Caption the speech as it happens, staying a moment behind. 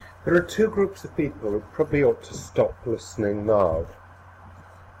There are two groups of people who probably ought to stop listening now.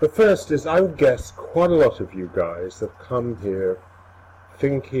 The first is, I would guess quite a lot of you guys have come here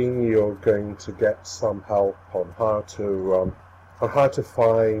thinking you're going to get some help on how to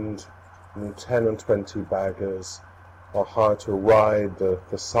find 10 and 20 baggers, or how to ride the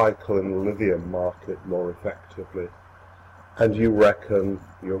cycle in the lithium market more effectively. And you reckon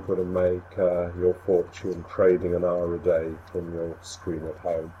you're going to make your fortune trading an hour a day from your screen at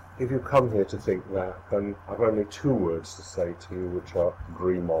home. If you come here to think that, then I've only two words to say to you, which are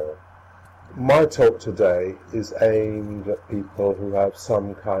dream on. My talk today is aimed at people who have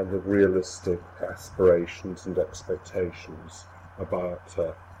some kind of realistic aspirations and expectations about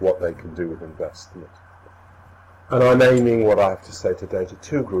what they can do with investment. And I'm aiming what I have to say today to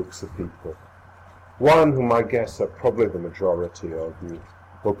two groups of people. One, whom I guess are probably the majority of you,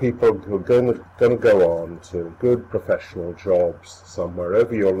 were people who are going to go on to good professional jobs somewhere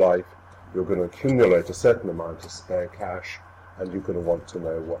over your life. You're going to accumulate a certain amount of spare cash, and you're going to want to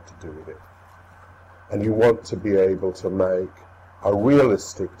know what to do with it. And you want to be able to make a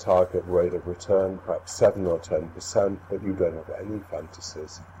realistic target rate of return, perhaps 7 or 10%, but you don't have any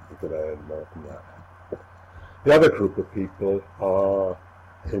fantasies you're going to earn more than that. The other group of people are,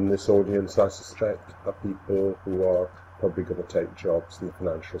 in this audience, I suspect, are people who are probably going to take jobs in the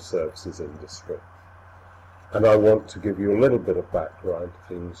financial services industry. And I want to give you a little bit of background,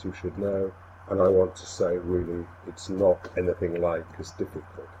 things you should know, and I want to say, really, it's not anything like as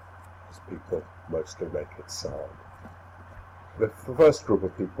difficult as people mostly make it sound. The first group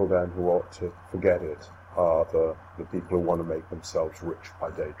of people, then, who ought to forget it are the people who want to make themselves rich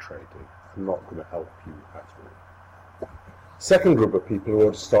by day trading. I'm not going to help you at all. Second group of people who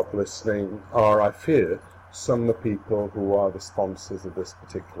ought to stop listening are, I fear, some of the people who are the sponsors of this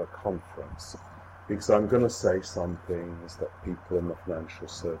particular conference, because I'm going to say some things that people in the financial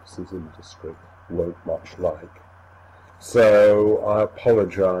services industry won't much like. So I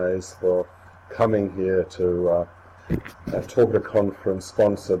apologize for coming here to talk at a conference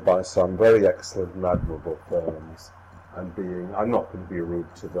sponsored by some very excellent and admirable firms, and I'm not going to be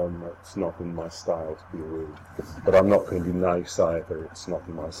rude to them. It's not in my style to be rude, but I'm not going to be nice either. It's not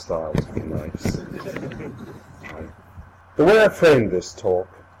in my style to be nice. The way I framed this talk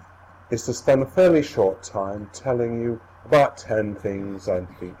is to spend a fairly short time telling you about 10 things I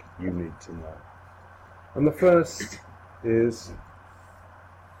think you need to know. And the first is,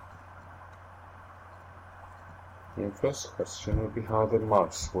 the first question would be how the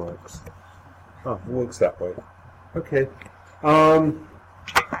mouse works. It works that way. Okay.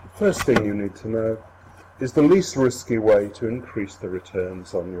 First thing you need to know is the least risky way to increase the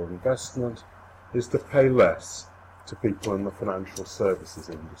returns on your investment is to pay less to people in the financial services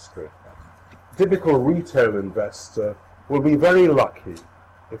industry. A typical retail investor will be very lucky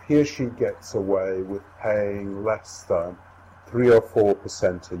if he or she gets away with paying less than 3 or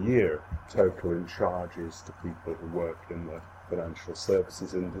 4% a year total in charges to people who work in the financial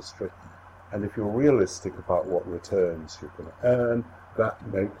services industry. And if you're realistic about what returns you're going to earn, that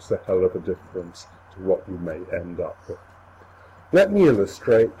makes a hell of a difference to what you may end up with. Let me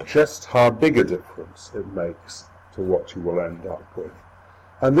illustrate just how big a difference it makes to what you will end up with.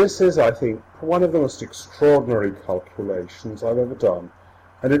 And this is, I think, one of the most extraordinary calculations I've ever done,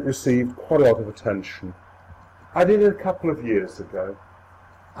 and it received quite a lot of attention. I did it a couple of years ago,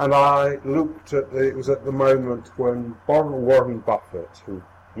 and I looked at it was at the moment when Warren Buffett, who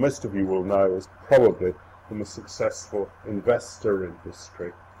most of you will know is probably the most successful investor in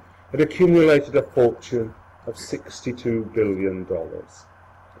history, had accumulated a fortune of $62 billion.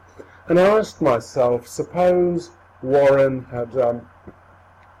 And I asked myself, suppose Warren had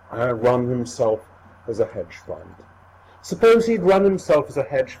run himself as a hedge fund. Suppose he'd run himself as a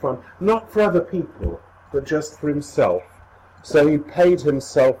hedge fund, not for other people, but just for himself. So he paid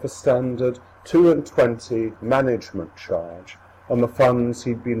himself a standard 2.20 management charge on the funds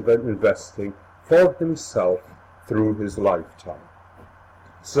he'd been investing for himself through his lifetime.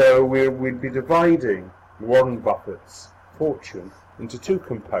 So we'd be dividing Warren Buffett's fortune into two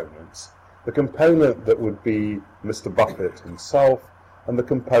components. The component that would be Mr. Buffett himself, and the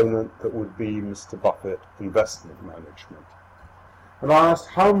component that would be Mr. Buffett Investment Management. And I asked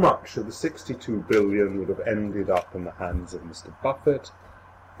how much of the $62 billion would have ended up in the hands of Mr. Buffett,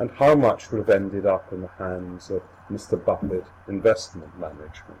 and how much would have ended up in the hands of Mr. Buffett Investment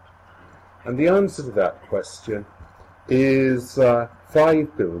Management. And the answer to that question is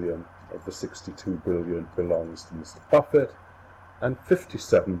 $5 billion of the $62 billion belongs to Mr. Buffett, and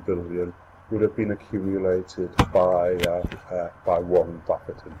 $57 billion would have been accumulated by Warren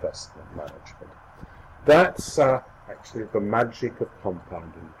Buffett Investment Management. That's a actually the magic of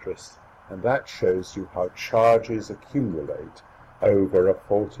compound interest, and that shows you how charges accumulate over a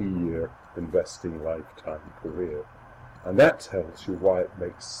 40-year investing lifetime career. And that tells you why it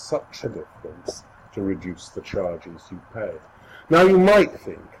makes such a difference to reduce the charges you pay. Now you might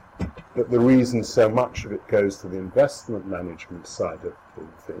think that the reason so much of it goes to the investment management side of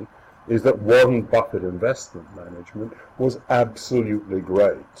the thing is that Warren Buffett Investment Management was absolutely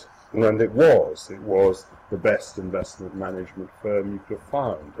great. And it was the best investment management firm you could have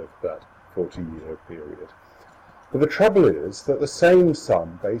found of that 40-year period. But the trouble is that the same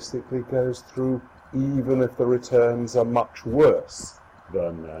sum basically goes through even if the returns are much worse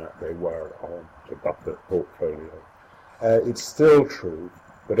than they were on the Buffett portfolio. It's still true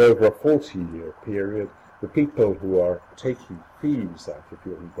that over a 40-year period, the people who are taking fees out of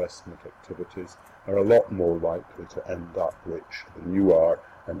your investment activities are a lot more likely to end up rich than you are,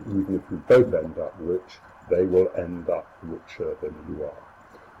 and even if you both end up rich, they will end up richer than you are.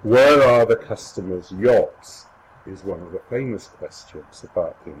 Where are the customers' yachts is one of the famous questions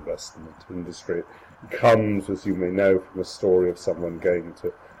about the investment industry. It comes, as you may know, from a story of someone going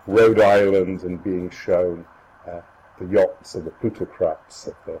to Rhode Island and being shown the yachts of the plutocrats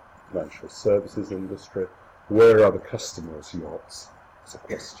of the financial services industry. Where are the customers' yachts? It's a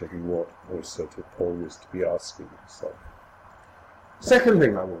question you ought also to always to be asking yourself. Second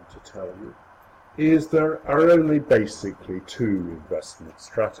thing I want to tell you is there are only basically two investment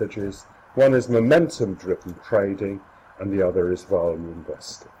strategies. One is momentum-driven trading, and the other is value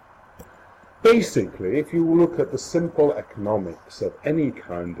investing. Basically, if you look at the simple economics of any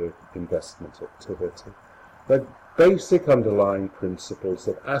kind of investment activity, the basic underlying principles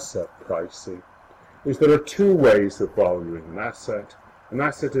of asset pricing is there are two ways of valuing an asset. An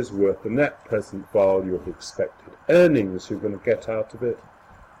asset is worth the net present value of expected earnings you're going to get out of it,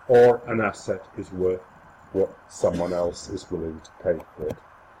 or an asset is worth what someone else is willing to pay for it.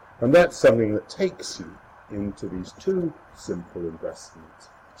 And that's something that takes you into these two simple investment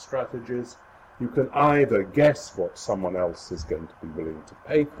strategies. You can either guess what someone else is going to be willing to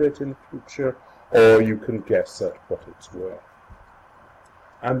pay for it in the future, or you can guess at what it's worth.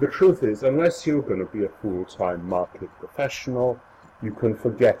 And the truth is, unless you're going to be a full-time market professional, you can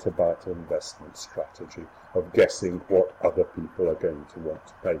forget about an investment strategy of guessing what other people are going to want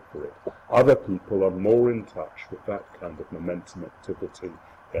to pay for it. Other people are more in touch with that kind of momentum activity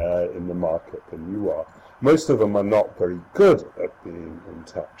in the market than you are. Most of them are not very good at being in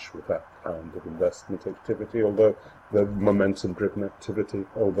touch with that kind of investment activity, although the momentum-driven activity,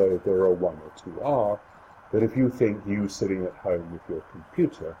 although there are one or two are. But if you think you sitting at home with your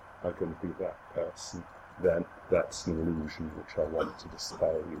computer are going to be that person, then that's an illusion which I want to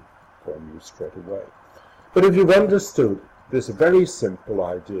dispel from you straight away. But if you've understood this very simple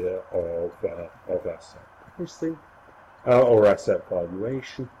idea of asset pricing or asset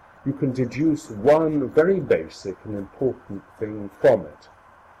valuation, you can deduce one very basic and important thing from it,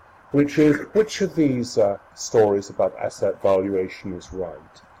 which is which of these stories about asset valuation is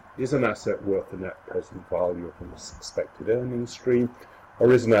right. Is an asset worth the net present value of an expected earnings stream,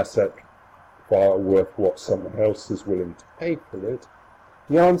 or is an asset worth what someone else is willing to pay for it?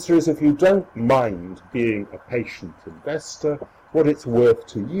 The answer is, if you don't mind being a patient investor, what it's worth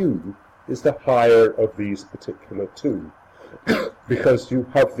to you is the higher of these particular two, because you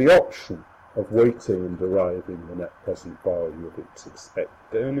have the option of waiting and deriving the net present value of its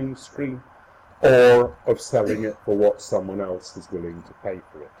expected earnings stream, or of selling it for what someone else is willing to pay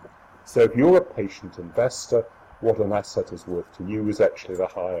for it. So if you're a patient investor, what an asset is worth to you is actually the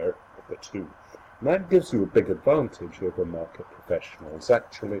higher of the two. And that gives you a big advantage over market professionals,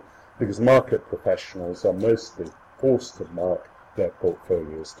 actually, because market professionals are mostly forced to mark their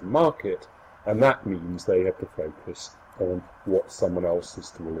portfolios to market, and that means they have to focus on what someone else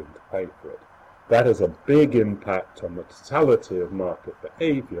is willing to pay for it. That has a big impact on the totality of market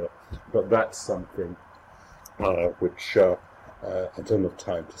behavior, but that's something which I don't have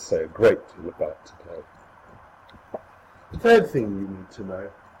time to say a great deal about today. The third thing you need to know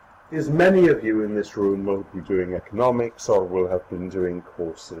is many of you in this room will be doing economics or will have been doing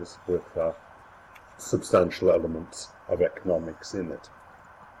courses with substantial elements of economics in it.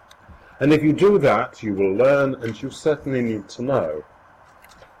 And if you do that, you will learn, and you certainly need to know,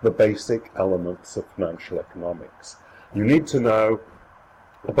 the basic elements of financial economics. You need to know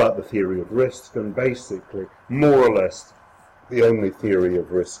about the theory of risk, and basically, more or less, the only theory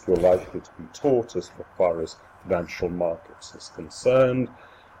of risk you're likely to be taught as far as financial markets is concerned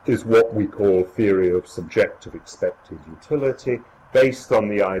is what we call theory of subjective expected utility, based on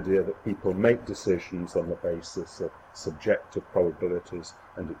the idea that people make decisions on the basis of subjective probabilities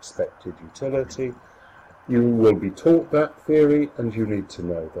and expected utility. You will be taught that theory, and you need to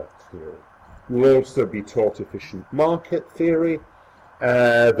know that theory. You will also be taught efficient market theory,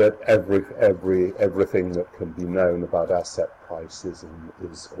 that everything that can be known about asset prices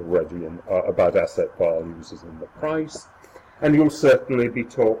is already about asset values is in the price. And you'll certainly be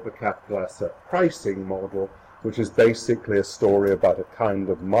taught the capital asset pricing model, which is basically a story about a kind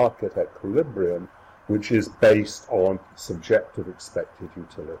of market equilibrium, which is based on subjective expected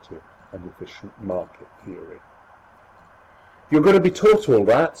utility and efficient market theory. You're going to be taught all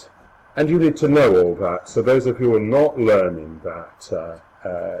that, and you need to know all that. So those of you who are not learning that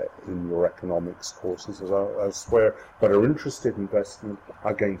in your economics courses elsewhere, but are interested in investment,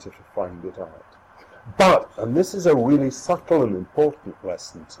 are going to find it out. But, and this is a really subtle and important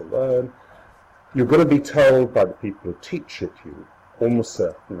lesson to learn, you're going to be told by the people who teach it you, almost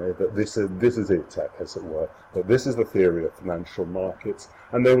certainly, that this is it, as it were, that this is the theory of financial markets,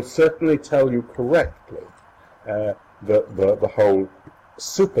 and they will certainly tell you correctly that the whole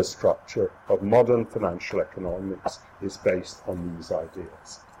superstructure of modern financial economics is based on these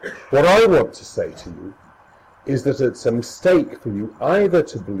ideas. What I want to say to you is that it's a mistake for you either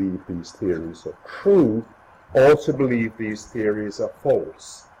to believe these theories are true or to believe these theories are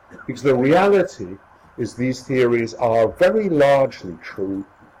false. Because the reality is these theories are very largely true,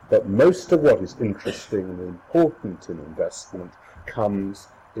 but most of what is interesting and important in investment comes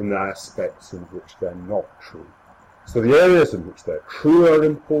in the aspects in which they're not true. So the areas in which they're true are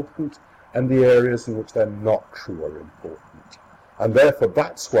important, and the areas in which they're not true are important. And therefore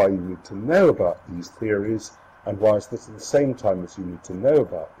that's why you need to know about these theories, and why at the same time as you need to know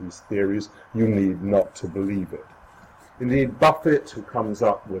about these theories, you need not to believe it. Indeed, Buffett, who comes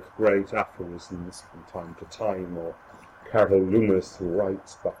up with great aphorisms from time to time, or Carol Loomis, who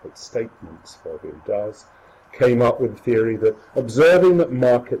writes Buffett's statements for him, came up with the theory that observing that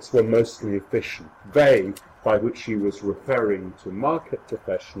markets were mostly efficient, they, by which he was referring to market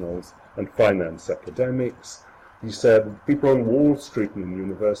professionals and finance academics, he said people on Wall Street and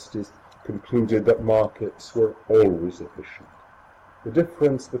universities concluded that markets were always efficient. The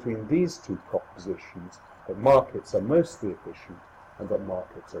difference between these two propositions, that markets are mostly efficient and that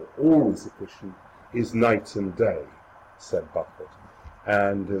markets are always efficient, is night and day, said Buffett.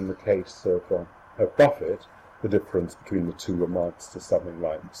 And in the case of Buffett, the difference between the two amounts to something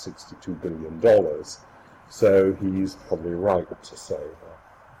like $62 billion. So he's probably right to say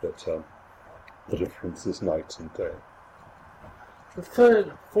that the difference is night and day.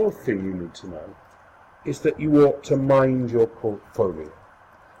 The fourth thing you need to know is that you ought to mind your portfolio.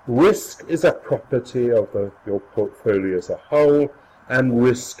 Risk is a property of your portfolio as a whole, and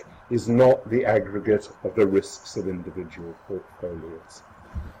risk is not the aggregate of the risks of individual portfolios.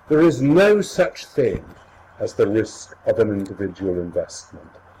 There is no such thing as the risk of an individual investment.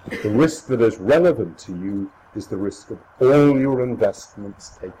 The risk that is relevant to you is the risk of all your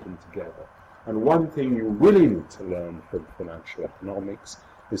investments taken together. And one thing you really need to learn from financial economics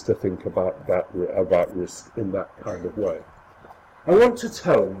is to think about risk in that kind of way. I want to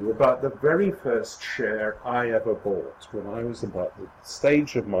tell you about the very first share I ever bought when I was about the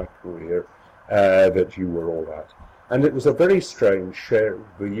stage of my career that you were all at. And it was a very strange share.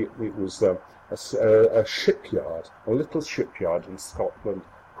 It was a shipyard, a little shipyard in Scotland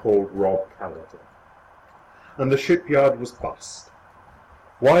called Rob Caledon. And the shipyard was bust.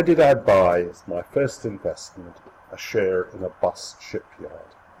 Why did I buy, as my first investment, a share in a bust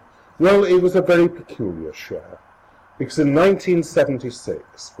shipyard? Well, it was a very peculiar share, because in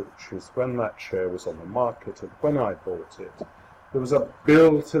 1976, which is when that share was on the market and when I bought it, there was a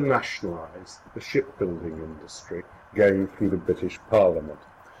bill to nationalise the shipbuilding industry going through the British Parliament.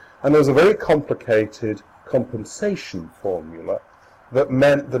 And there was a very complicated compensation formula that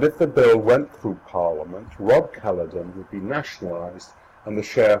meant that if the bill went through Parliament, Rob Caledon would be nationalised and the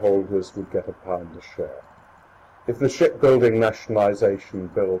shareholders would get £1 a share. If the shipbuilding nationalisation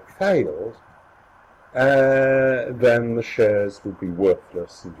bill failed, then the shares would be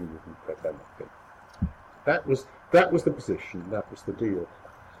worthless and you wouldn't get anything. That was the position, that was the deal.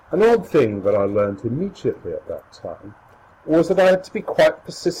 An odd thing that I learned immediately at that time was that I had to be quite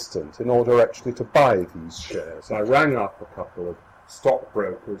persistent in order actually to buy these shares. I rang up a couple of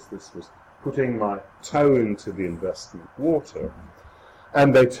stockbrokers. This was putting my toe into the investment water,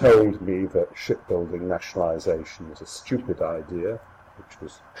 and they told me that shipbuilding nationalisation was a stupid idea, which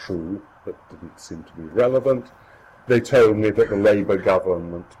was true, but didn't seem to be relevant. They told me that the Labour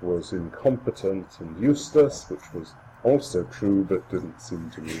government was incompetent and useless, which was also true, but didn't seem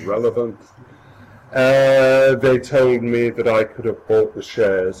to be relevant. They told me that I could have bought the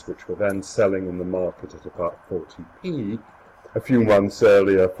shares, which were then selling in the market at about 40p, a few months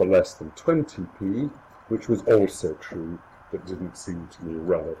earlier for less than 20p, which was also true, but didn't seem to me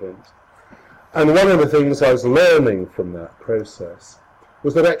relevant. And one of the things I was learning from that process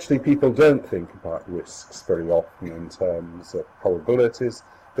was that actually people don't think about risks very often in terms of probabilities.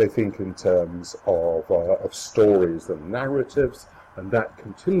 They think in terms of stories and narratives, and that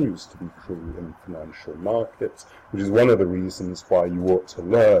continues to be true in financial markets, which is one of the reasons why you ought to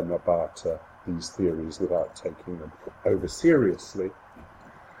learn about these theories without taking them over seriously.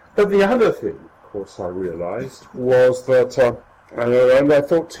 But the other thing, of course, I realized was that, and I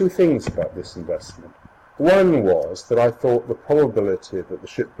thought two things about this investment. One was that I thought the probability that the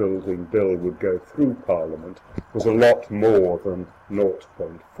shipbuilding bill would go through Parliament was a lot more than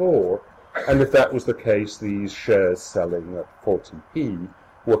 0.4, and if that was the case, these shares selling at 40p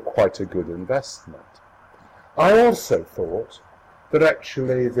were quite a good investment. I also thought that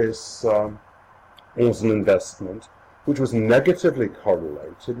actually this was an investment which was negatively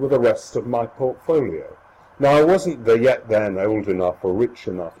correlated with the rest of my portfolio. Now, I wasn't yet then old enough or rich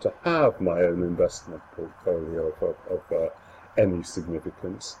enough to have my own investment portfolio of any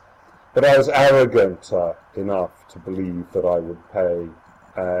significance, but I was arrogant enough to believe that I would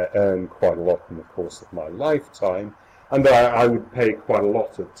earn quite a lot in the course of my lifetime, and that I would pay quite a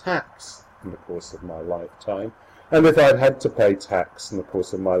lot of tax in the course of my lifetime, and if I'd had to pay tax in the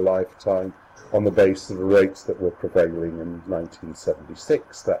course of my lifetime on the basis of the rates that were prevailing in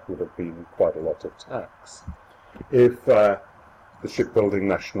 1976, that would have been quite a lot of tax. If the shipbuilding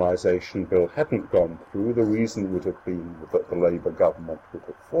nationalisation bill hadn't gone through, the reason would have been that the Labour government would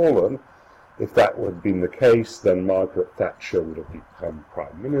have fallen. If that would have been the case, then Margaret Thatcher would have become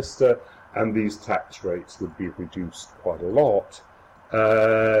Prime Minister, and these tax rates would be reduced quite a lot,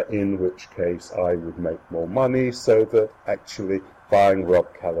 in which case I would make more money, so that actually buying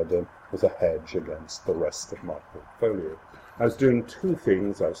Rob Caledon was a hedge against the rest of my portfolio. I was doing two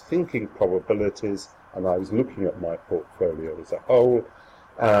things. I was thinking probabilities, and I was looking at my portfolio as a whole,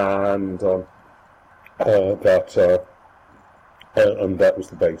 and that was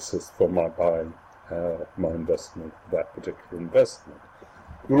the basis for my buying my investment, that particular investment.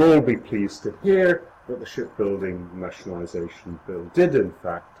 You'll all be pleased to hear that the shipbuilding nationalisation bill did in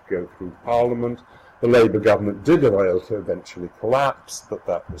fact go through Parliament. The Labour government did eventually collapse, but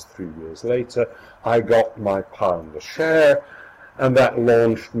that was 3 years later. I got my £1 a share, and that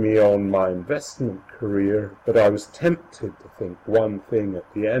launched me on my investment career, but I was tempted to think one thing at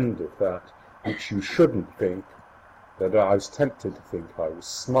the end of that, which you shouldn't think, that I was tempted to think I was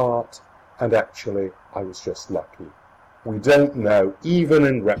smart, and actually I was just lucky. We don't know, even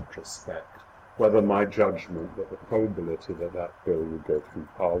in retrospect, whether my judgment that the probability that that bill would go through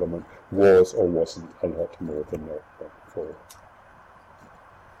Parliament was or wasn't a lot more than 0.4.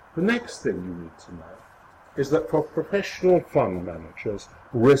 The next thing you need to know is that for professional fund managers,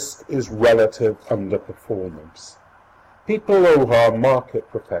 risk is relative underperformance. People who are market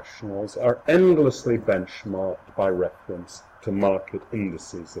professionals are endlessly benchmarked by reference to market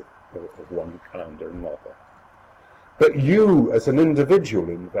indices of one kind or another. But you, as an individual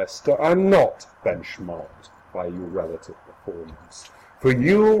investor, are not benchmarked by your relative performance. For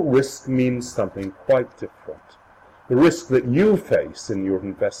you, risk means something quite different. The risk that you face in your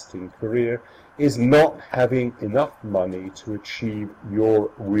investing career is not having enough money to achieve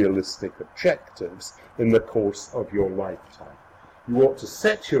your realistic objectives in the course of your lifetime. You ought to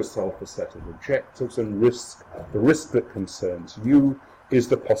set yourself a set of objectives, and the risk that concerns you is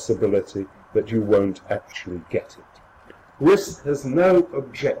the possibility that you won't actually get it. Risk has no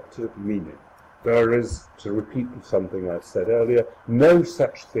objective meaning. There is, to repeat something I said earlier, no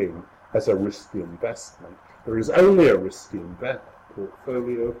such thing as a risky investment. There is only a risky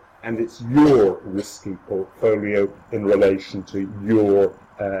portfolio, and it's your risky portfolio in relation to your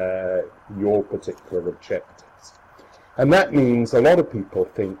particular objectives. And that means a lot of people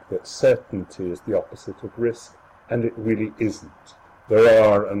think that certainty is the opposite of risk, and it really isn't. There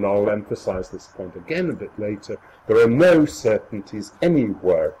are, and I'll emphasize this point again a bit later, there are no certainties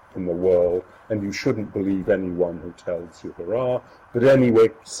anywhere in the world, and you shouldn't believe anyone who tells you there are. But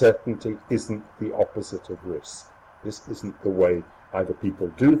anyway, certainty isn't the opposite of risk. This isn't the way either people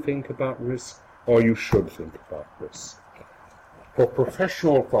do think about risk, or you should think about risk. For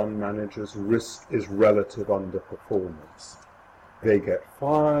professional fund managers, risk is relative underperformance. They get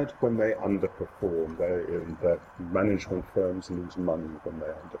fired when they underperform. Their management firms lose money when they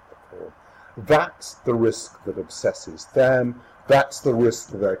underperform. That's the risk that obsesses them. That's the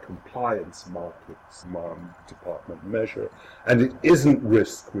risk their compliance markets department measure. And it isn't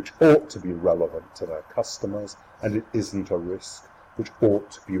risk which ought to be relevant to their customers, and it isn't a risk which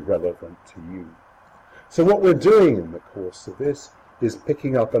ought to be relevant to you. So what we're doing in the course of this is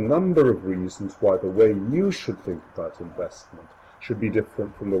picking up a number of reasons why the way you should think about investment should be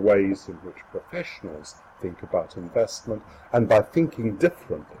different from the ways in which professionals think about investment, and by thinking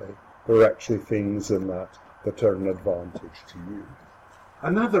differently, there are actually things in that that are an advantage to you.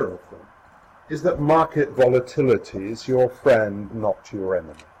 Another of them is that market volatility is your friend, not your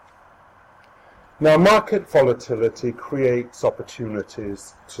enemy. Now, market volatility creates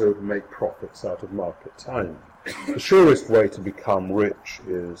opportunities to make profits out of market timing. The surest way to become rich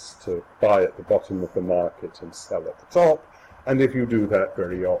is to buy at the bottom of the market and sell at the top, and if you do that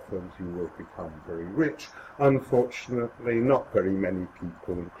very often, you will become very rich. Unfortunately, not very many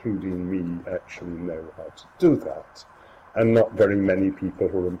people, including me, actually know how to do that, and not very many people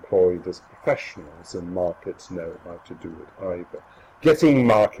who are employed as professionals in markets know how to do it either. Getting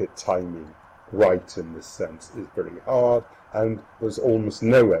market timing right in this sense is very hard, and there's almost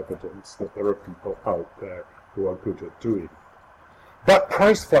no evidence that there are people out there who are good at doing it. But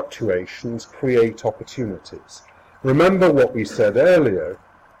price fluctuations create opportunities. Remember what we said earlier,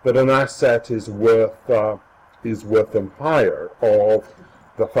 that an asset is worth a higher of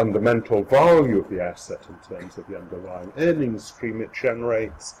the fundamental value of the asset in terms of the underlying earnings stream it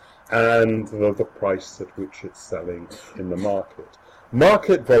generates and the price at which it's selling in the market.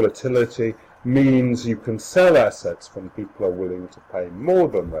 Market volatility means you can sell assets when people are willing to pay more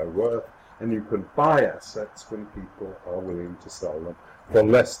than they're worth, and you can buy assets when people are willing to sell them for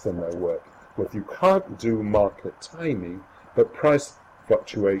less than they're worth. What you can't do market timing, but price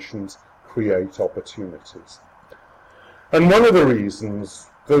fluctuations create opportunities. And one of the reasons,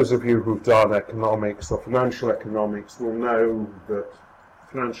 those of you who've done economics or financial economics will know that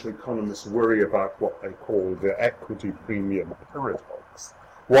financial economists worry about what they call the equity premium paradox.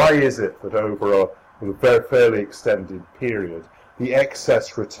 Why is it that over a very fairly extended period, the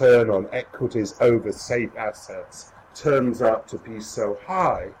excess return on equities over safe assets turns out to be so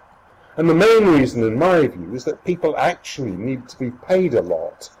high? And the main reason, in my view, is that people actually need to be paid a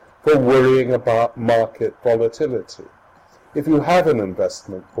lot for worrying about market volatility. If you have an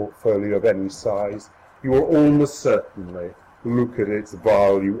investment portfolio of any size, you will almost certainly look at its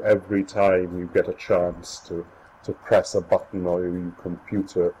value every time you get a chance to press a button on your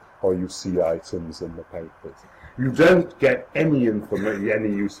computer or you see items in the papers. You don't get any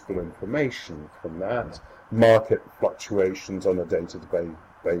useful information from that. Market fluctuations on a day-to-day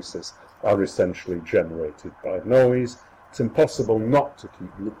basis are essentially generated by noise. It's impossible not to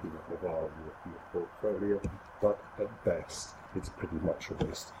keep looking at the value of your portfolio, but at best it's pretty much a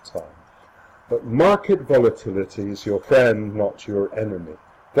waste of time. But market volatility is your friend, not your enemy.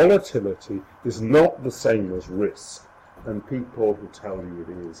 Volatility is not the same as risk, and people who tell you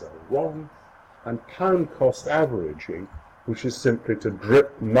it is are wrong. And pound cost averaging, which is simply to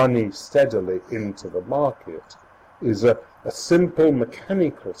drip money steadily into the market, is a simple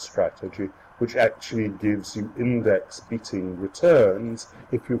mechanical strategy which actually gives you index-beating returns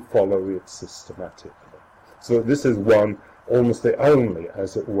if you follow it systematically. So this is one, almost the only,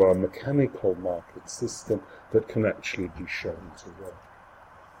 as it were, mechanical market system that can actually be shown to work.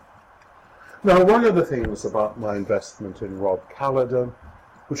 Now, one of the things about my investment in Rob Caledon,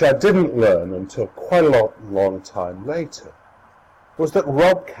 which I didn't learn until quite a long time later, was that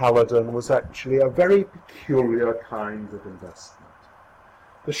Rob Caledon was actually a very peculiar kind of investment.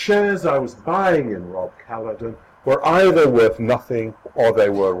 The shares I was buying in Rob Caledon were either worth nothing or they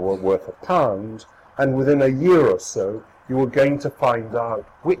were worth £1, and within a year or so you were going to find out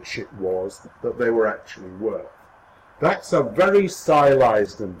which it was that they were actually worth. That's a very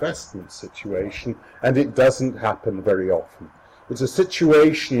stylized investment situation, and it doesn't happen very often. It's a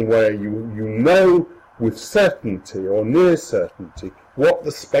situation where you know with certainty or near certainty what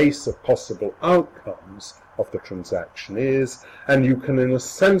the space of possible outcomes of the transaction is, and you can in a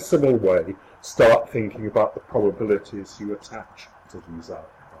sensible way start thinking about the probabilities you attach to these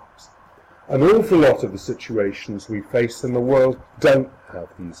outcomes. An awful lot of the situations we face in the world don't have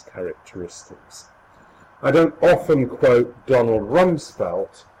these characteristics. I don't often quote Donald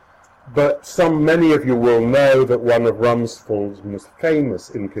Rumsfeld, but many of you will know that one of Rumsfeld's most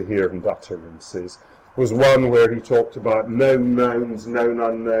famous incoherent utterances was one where he talked about known knowns, known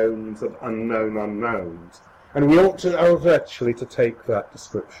unknowns, and unknown unknowns. And we ought actually to take that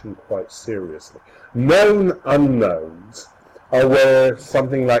description quite seriously. Known unknowns are where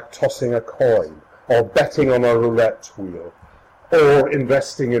something like tossing a coin, or betting on a roulette wheel, or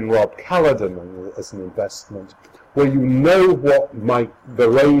investing in Rob Caledon as an investment, where you know the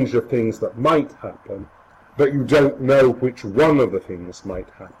range of things that might happen, but you don't know which one of the things might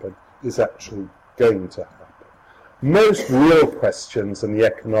happen is actually going to happen. Most real questions in the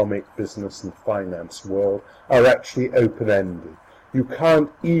economic, business and finance world are actually open-ended. You can't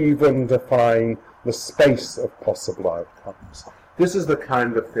even define the space of possible outcomes. This is the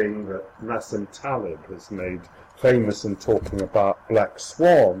kind of thing that Nassim Taleb has made famous in talking about black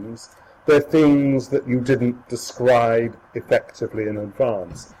swans. They're things that you didn't describe effectively in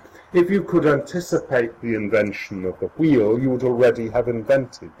advance. If you could anticipate the invention of the wheel, you would already have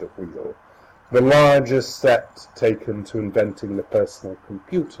invented the wheel. The largest step taken to inventing the personal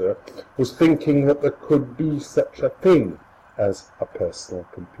computer was thinking that there could be such a thing as a personal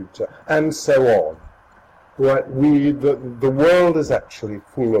computer, and so on. Right, the world is actually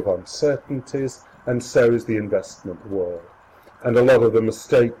full of uncertainties, and so is the investment world. And a lot of the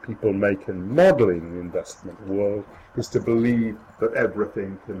mistake people make in modelling the investment world is to believe that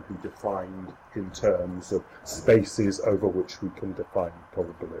everything can be defined in terms of spaces over which we can define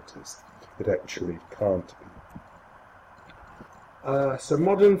probabilities. It actually can't be. So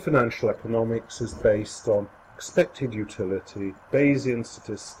modern financial economics is based on expected utility, Bayesian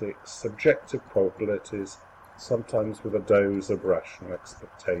statistics, subjective probabilities, sometimes with a dose of rational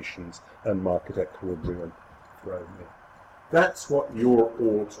expectations and market equilibrium thrown in. That's what you're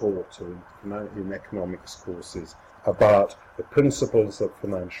all taught in economics courses about the principles of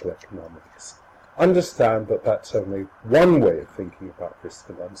financial economics. Understand that that's only one way of thinking about risk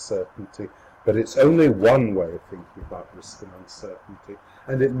and uncertainty, but it's only one way of thinking about risk and uncertainty,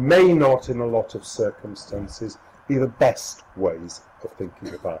 and it may not, in a lot of circumstances, be the best ways of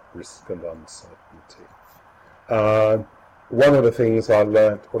thinking about risk and uncertainty. One of the things I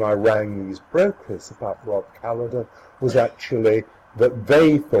learnt when I rang these brokers about Rob Callahan was actually that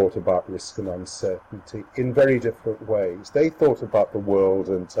they thought about risk and uncertainty in very different ways. They thought about the world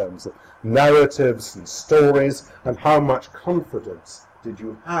in terms of narratives and stories, and how much confidence did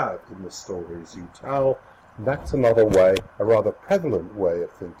you have in the stories you tell. And that's another way, a rather prevalent way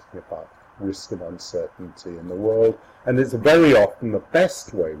of thinking about risk and uncertainty in the world, and it's very often the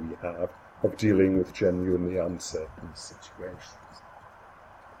best way we have of dealing with genuinely uncertain situations.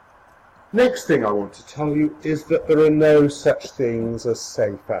 Next thing I want to tell you is that there are no such things as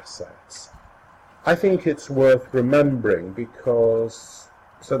safe assets. I think it's worth remembering because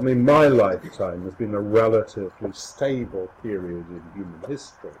certainly my lifetime has been a relatively stable period in human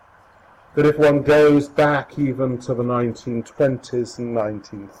history. That if one goes back even to the 1920s and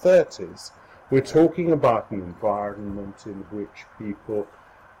 1930s, we're talking about an environment in which people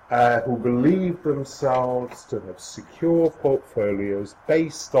who believed themselves to have secure portfolios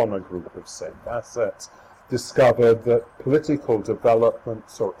based on a group of safe assets discovered that political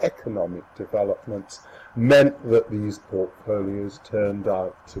developments or economic developments meant that these portfolios turned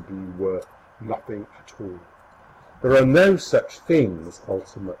out to be worth nothing at all. There are no such things,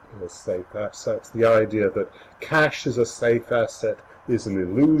 ultimately, as safe assets. The idea that cash is a safe asset is an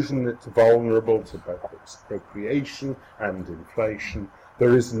illusion. It's vulnerable to both expropriation and inflation.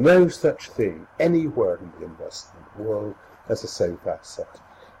 There is no such thing anywhere in the investment world as a safe asset.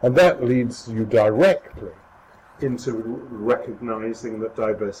 And that leads you directly into recognizing that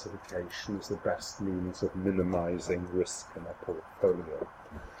diversification is the best means of minimizing risk in a portfolio.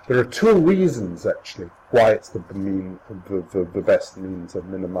 There are two reasons, actually, why it's the best means of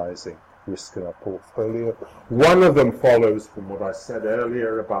minimizing risk in a portfolio. One of them follows from what I said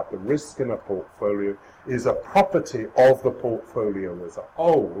earlier about the risk in a portfolio is a property of the portfolio as a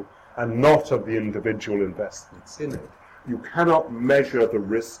whole and not of the individual investments in it. You cannot measure the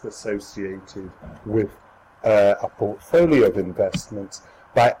risk associated with a portfolio of investments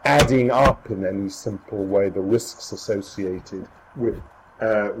by adding up in any simple way the risks associated with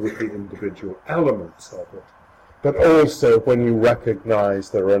the individual elements of it. But also, when you recognize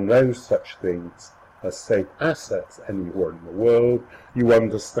there are no such things as safe assets anywhere in the world, you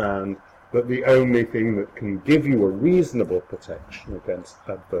understand that the only thing that can give you a reasonable protection against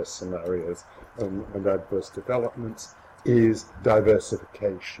adverse scenarios and adverse developments is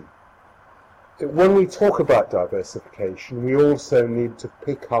diversification. When we talk about diversification, we also need to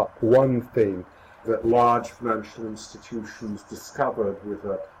pick up one thing that large financial institutions discovered with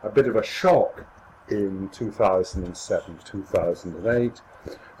a bit of a shock in 2007, 2008,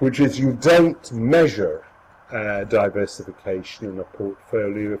 which is you don't measure diversification in a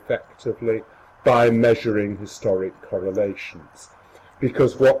portfolio effectively by measuring historic correlations.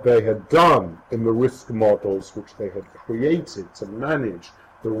 Because what they had done in the risk models which they had created to manage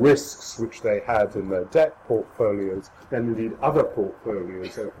the risks which they had in their debt portfolios, and indeed other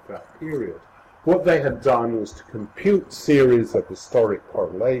portfolios over that period, what they had done was to compute series of historic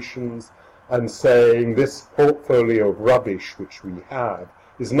correlations and saying this portfolio of rubbish which we have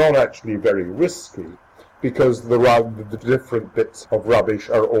is not actually very risky because the different bits of rubbish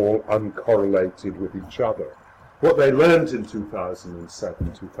are all uncorrelated with each other. What they learned in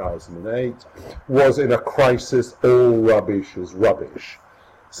 2007, 2008 was in a crisis all rubbish is rubbish.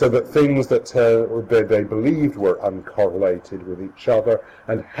 So that things that they believed were uncorrelated with each other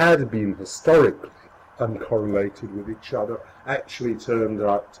and had been historically uncorrelated with each other actually turned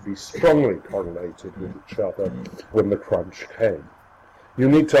out to be strongly correlated with each other when the crunch came. You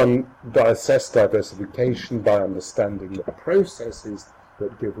need to assess diversification by understanding the processes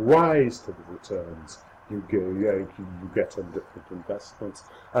that give rise to the returns you get on different investments,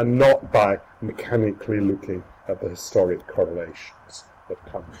 and not by mechanically looking at the historic correlations that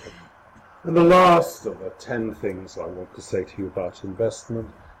come from them. And the last of the 10 things I want to say to you about investment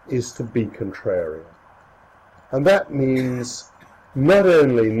is to be contrarian. And that means not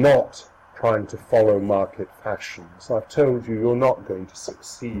only not trying to follow market fashions. I've told you you're not going to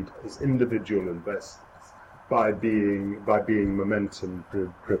succeed as individual investors by being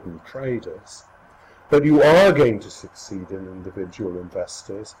momentum-driven traders. But you are going to succeed in individual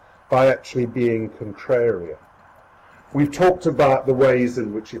investors by actually being contrarian. We've talked about the ways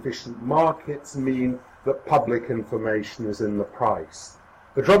in which efficient markets mean that public information is in the price.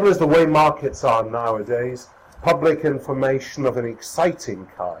 The trouble is the way markets are nowadays, public information of an exciting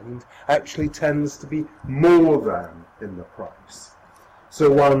kind actually tends to be more than in the price. So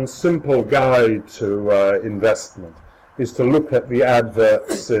one simple guide to investment is to look at the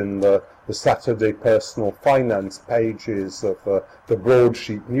adverts in the Saturday personal finance pages of the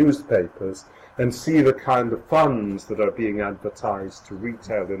broadsheet newspapers and see the kind of funds that are being advertised to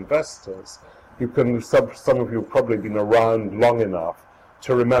retail investors. Some of you have probably been around long enough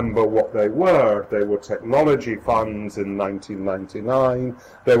to remember what they were. They were technology funds in 1999,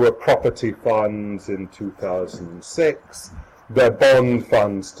 they were property funds in 2006, they're bond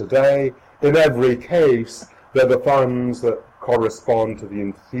funds today. In every case, they're the funds that correspond to the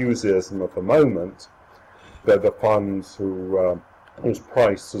enthusiasm of the moment. They're the funds whose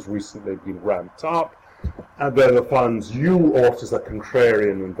price has recently been ramped up, and they're the funds you ought as a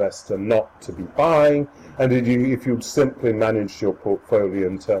contrarian investor not to be buying, and if you'd simply managed your portfolio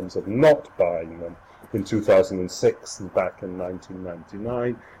in terms of not buying them in 2006 and back in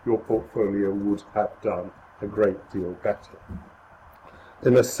 1999, your portfolio would have done a great deal better.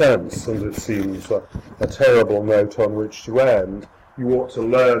 In a sense, and it seems a terrible note on which to end, you ought to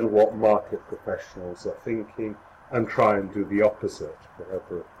learn what market professionals are thinking and try and do the opposite,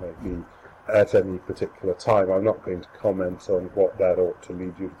 whatever it may be, at any particular time. I'm not going to comment on what that ought to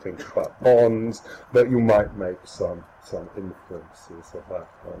lead you to think about bonds, but you might make some inferences of that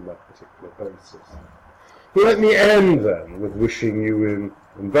on that particular basis. But let me end then with wishing you in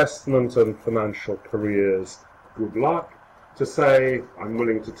investment and financial careers good luck, to say I'm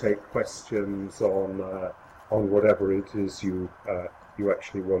willing to take questions on whatever it is you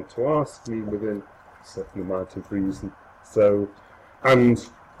actually want to ask me within a certain amount of reason. So, and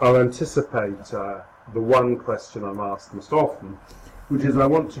I'll anticipate the one question I'm asked most often, which is I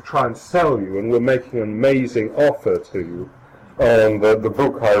want to try and sell you, and we're making an amazing offer to you on the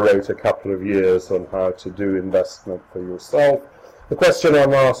book I wrote a couple of years on how to do investment for yourself. The question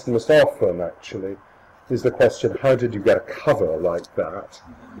I'm asked most often, actually, is the question, how did you get a cover like that?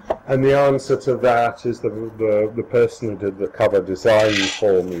 And the answer to that is the person who did the cover design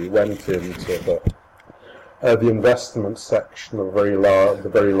for me went into the investment section of the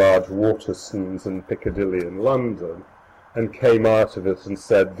very large Watersons in Piccadilly in London and came out of it and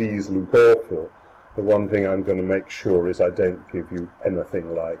said, these look awful. The one thing I'm going to make sure is I don't give you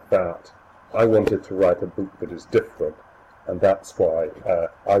anything like that. I wanted to write a book that is different, and that's why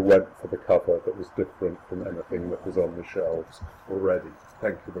I went for the cover that was different from anything that was on the shelves already.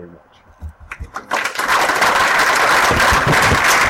 Thank you very much.